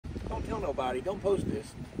nobody. Don't post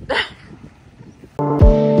this.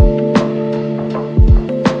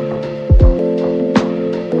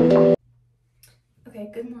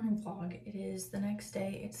 Okay, good morning vlog. It is the next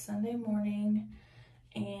day. It's Sunday morning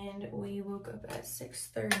and we woke up at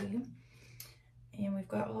 6:30 and we've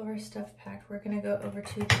got all of our stuff packed. We're gonna go over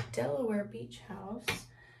to the Delaware beach house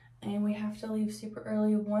and we have to leave super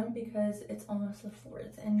early. One, because it's almost the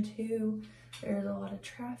 4th, and two, there's a lot of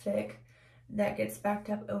traffic that gets backed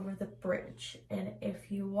up over the bridge. And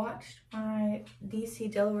if you watched my DC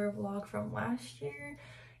Delaware vlog from last year,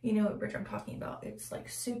 you know what bridge I'm talking about. It's like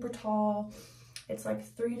super tall. It's like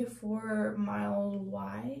 3 to 4 miles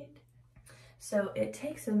wide. So it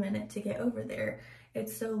takes a minute to get over there.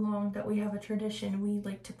 It's so long that we have a tradition. We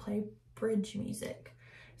like to play bridge music.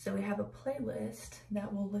 So we have a playlist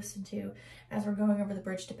that we'll listen to as we're going over the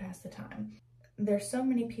bridge to pass the time. There's so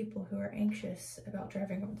many people who are anxious about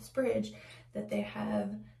driving over this bridge that they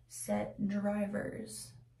have set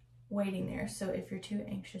drivers waiting there. So if you're too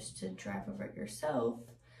anxious to drive over it yourself,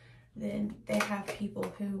 then they have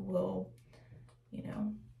people who will, you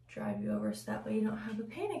know, drive you over so that way you don't have a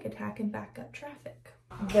panic attack and back up traffic.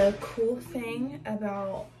 The cool thing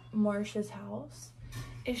about Marsha's house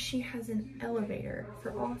is she has an elevator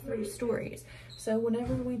for all 3 stories. So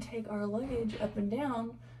whenever we take our luggage up and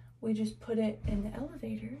down, we just put it in the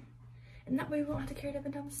elevator and that way we won't have to carry it up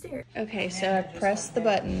and down the stairs. Okay, so I pressed the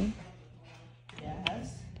button.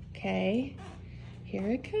 Yes. Okay, here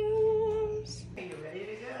it comes. Are you ready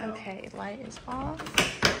to go? Okay, light is off.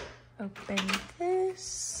 Open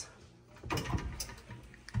this.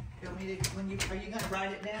 You want me to, are you gonna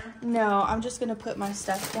write it down? No, I'm just gonna put my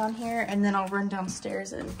stuff down here and then I'll run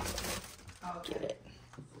downstairs and get it.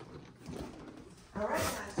 All right,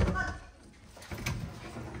 guys, come on.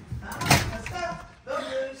 Let's go. Go,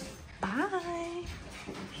 Bruce. Bye.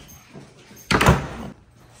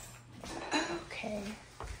 Okay,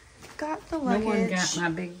 got the luggage. No one got my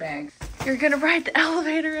big bag. You're gonna ride the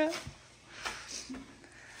elevator up?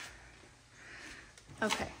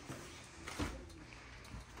 Okay.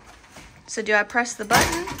 So do I press the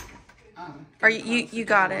button? Or you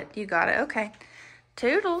got it. You got it. Okay.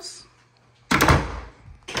 Toodles.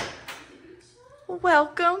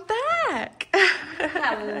 Welcome back.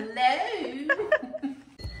 Hello.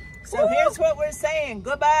 So here's what we're saying.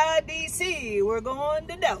 Goodbye, DC. We're going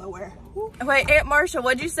to Delaware. Wait, Aunt Marsha,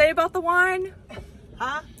 what'd you say about the wine?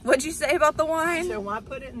 Huh? What'd you say about the wine? So why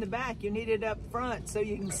put it in the back? You need it up front so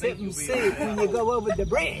you can sit and see when you go over the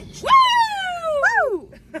bridge. Woo!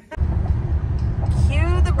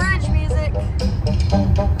 Cue the bridge music.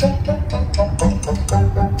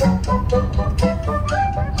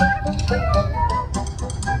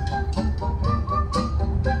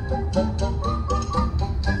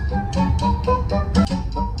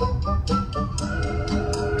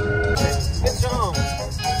 Good song.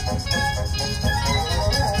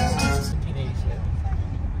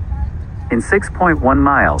 In 6.1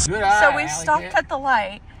 miles. Good eye, So we Alley stopped cat. at the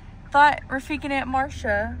light, thought Rafik and Aunt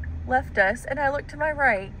Marsha left us, and I looked to my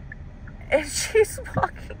right, and she's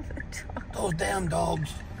walking the dog. Those damn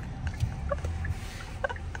dogs.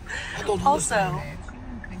 I go to Also,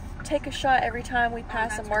 take a shot every time we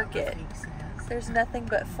pass a market. There's nothing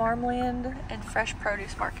but farmland and fresh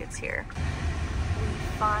produce markets here. We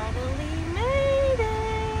finally made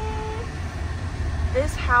it.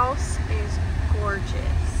 This house is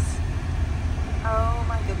gorgeous. Oh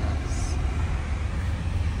my goodness.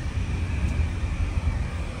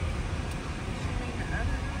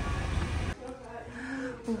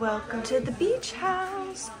 Welcome to the beach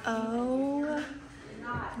house. Oh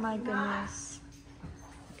my goodness.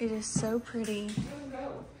 It is so pretty.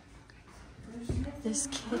 This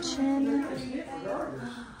kitchen.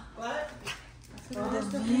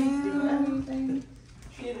 The view.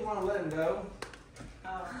 She didn't want to let him go. The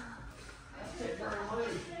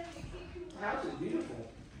house is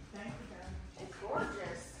beautiful. It's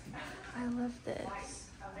gorgeous. I love this.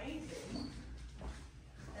 Amazing.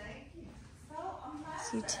 Thank you. It's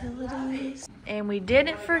utilities. And we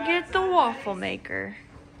didn't forget the waffle maker.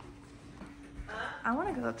 I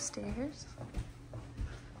want to go upstairs.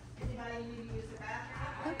 Anybody need to use the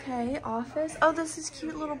bathroom? Okay, office. Oh, this is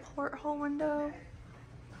cute little porthole window.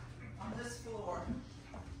 On this floor.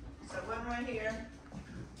 So one right here.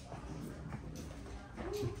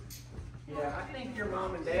 Yeah, I think your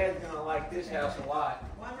mom and dad's gonna like this house a lot.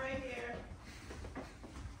 One right here.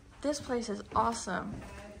 This place is awesome.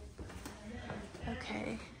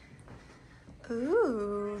 Okay.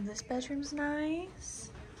 Ooh, this bedroom's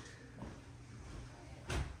nice.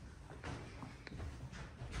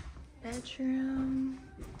 Bedroom.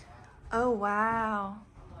 Oh, wow.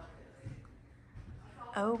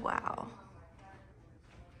 Oh, wow.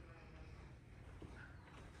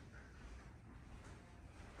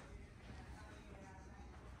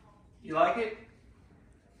 You like it?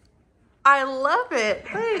 I love it.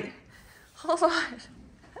 Wait, hold on.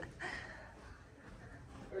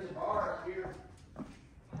 There's a bar up here.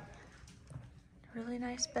 Really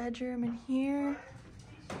nice bedroom in here.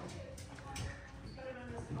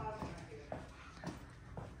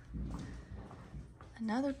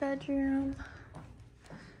 Another bedroom.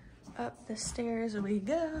 Up the stairs we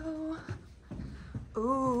go.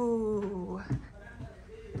 Ooh.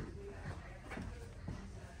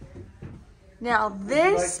 Now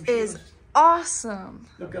this is awesome.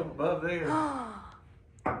 Look up above there.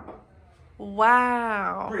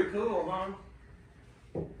 Wow. Pretty cool, huh?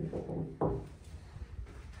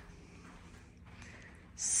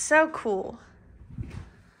 So cool.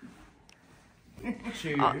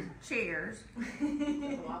 Cheers. Cheers.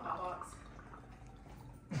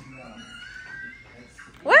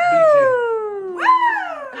 Woo!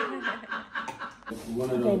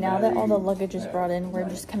 Okay, now that all the luggage is brought in, we're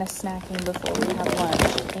just kind of snacking before we have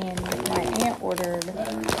lunch. And my aunt ordered,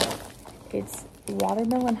 it's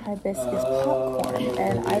watermelon hibiscus popcorn,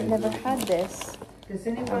 and I've never had this. Does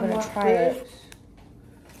I'm anyone gonna want try it.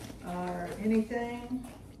 fruit or anything?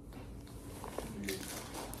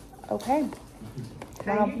 Okay,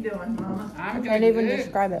 How Wow. you doing, Mama? I'm can't doing even good.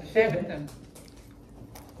 describe it. Except the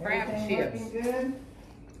crab Everything chips. looking good?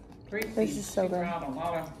 This is so She good. brought a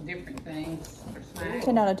lot of different things for snacks.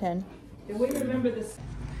 10 out of 10. Do we remember this?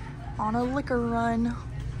 On a liquor run.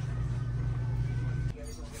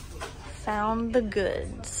 Found the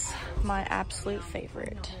goods, my absolute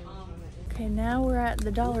favorite. Okay, now we're at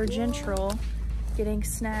the Dollar General getting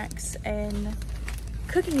snacks and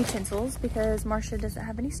cooking utensils because Marcia doesn't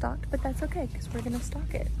have any stocked, but that's okay because we're gonna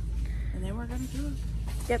stock it. And then we're gonna do it.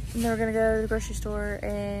 Yep, and then we're gonna go to the grocery store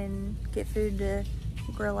and get food to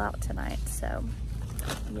grill out tonight, so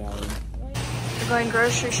yay. We're going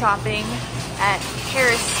grocery shopping at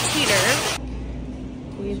Harris Teeter.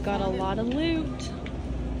 We've got a lot of loot.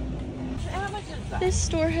 This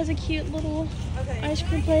store has a cute little ice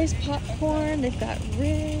cream place, popcorn, they've got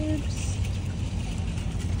ribs.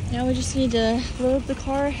 Now we just need to load the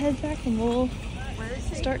car, head back, and we'll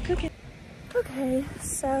start cooking. Okay,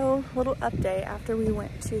 so little update. After we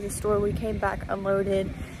went to the store, we came back,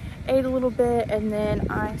 unloaded, ate a little bit, and then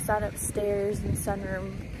I sat upstairs in the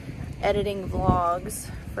sunroom editing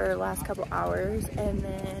vlogs for the last couple hours, and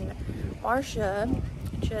then Marcia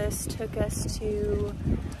just took us to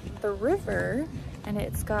the river, and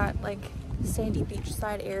it's got like sandy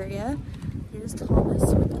beachside area. Here's Thomas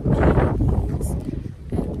with the babies,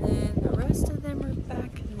 and then the rest of them are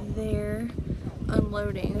back there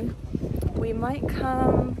unloading. We might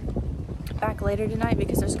come back later tonight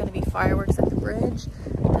because there's going to be fireworks at the bridge,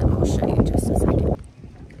 and I'll show you in just a second.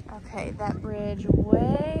 Okay, that bridge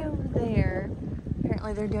way over there,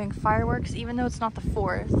 apparently they're doing fireworks, even though it's not the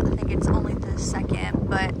 4th. I think it's only the 2nd,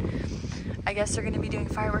 but I guess they're going to be doing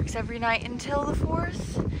fireworks every night until the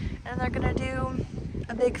 4th, and they're going to do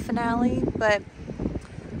a big finale. But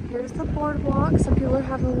here's the boardwalk. Some people are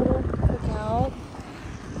having a little cookout.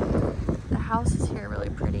 The house is here really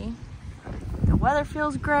pretty. The weather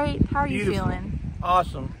feels great. How are you Beautiful. feeling?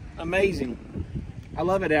 Awesome. Amazing. I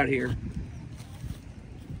love it out here.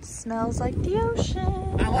 Smells like the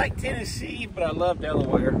ocean. I like Tennessee, but I love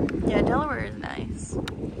Delaware. Yeah, Delaware is nice.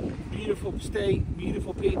 Beautiful state,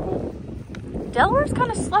 beautiful people. Delaware's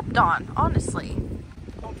kind of slept on, honestly.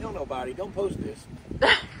 Don't tell nobody. Don't post this.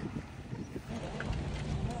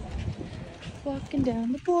 Walking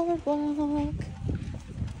down the boardwalk.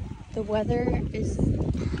 The weather is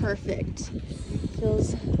perfect.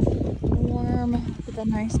 Feels warm with a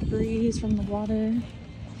nice breeze from the water.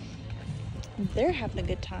 They're having a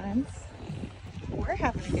good time. We're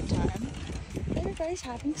having a good time. Everybody's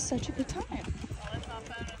having such a good time.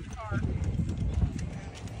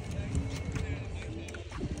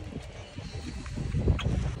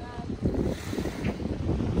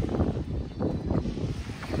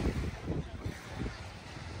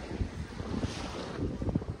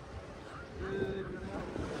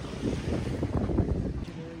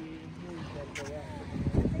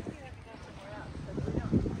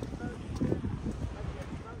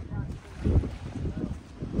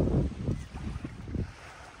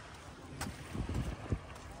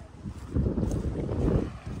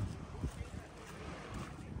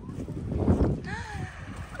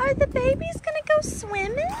 Are the babies gonna go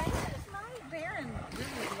swimming? Baron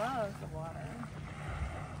really loves the water.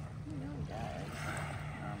 He really does.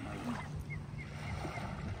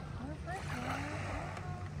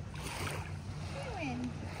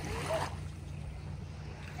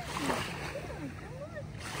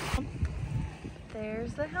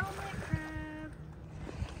 There's the helmet crab.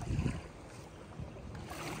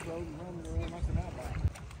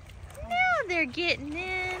 Now they're getting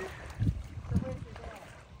in.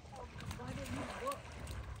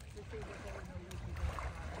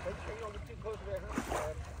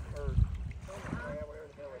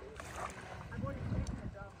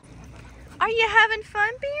 Are you having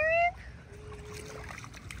fun, Baron?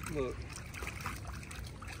 Look.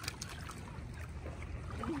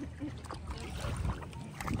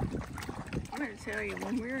 I'm going to tell you,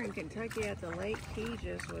 when we were in Kentucky at the lake, he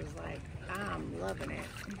just was like, I'm loving it.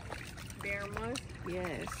 Bear was?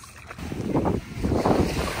 Yes.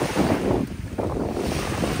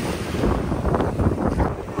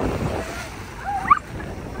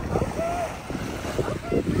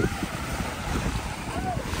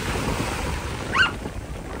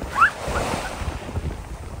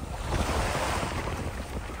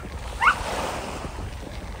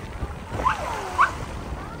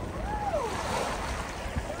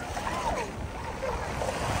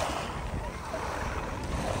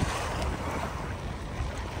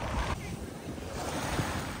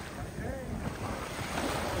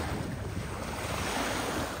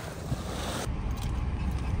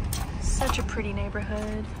 Such a pretty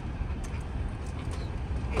neighborhood.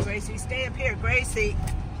 Hey, Gracie, stay up here, Gracie.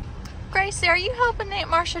 Gracie, are you helping Aunt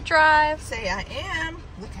Marcia drive? Say I am.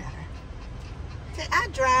 Look at her. Say I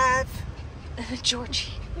drive.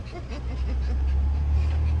 Georgie.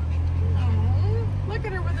 Look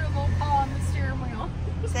at her with her little paw on the steering wheel.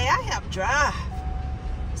 Say I help drive.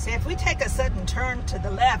 Say if we take a sudden turn to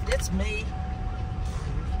the left, it's me.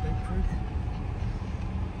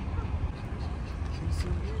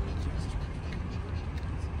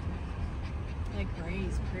 That gray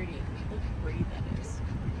is pretty. Look how pretty that is.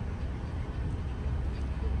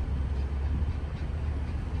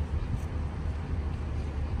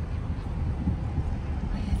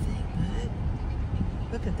 What do you think, bud?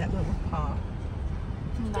 Look at that little paw.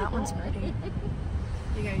 That one's pretty.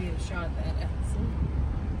 You gotta get a shot of that.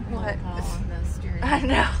 What? Paw on the steering I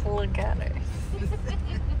know. Look at her.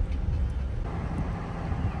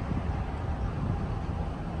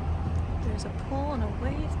 There's a pool and a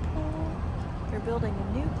wave pool. They're building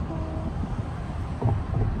a new pool.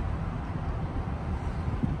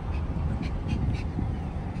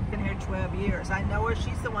 Been here 12 years. I know her.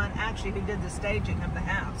 She's the one actually who did the staging of the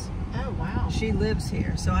house. Oh, wow. She lives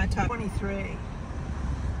here, so I talked 23.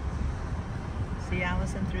 See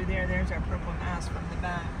Allison through there? There's our purple house from the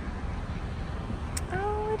back.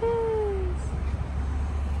 Oh, it is.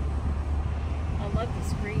 I love the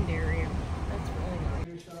screened area. That's really nice.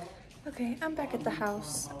 Okay, I'm back at the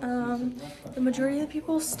house. The majority of the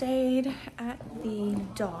people stayed at the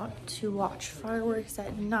dock to watch fireworks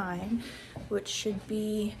at 9, which should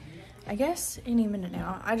be, I guess, any minute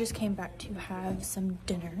now. I just came back to have some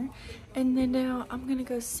dinner, and then now I'm gonna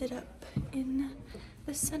go sit up in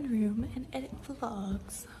the sunroom and edit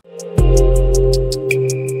vlogs.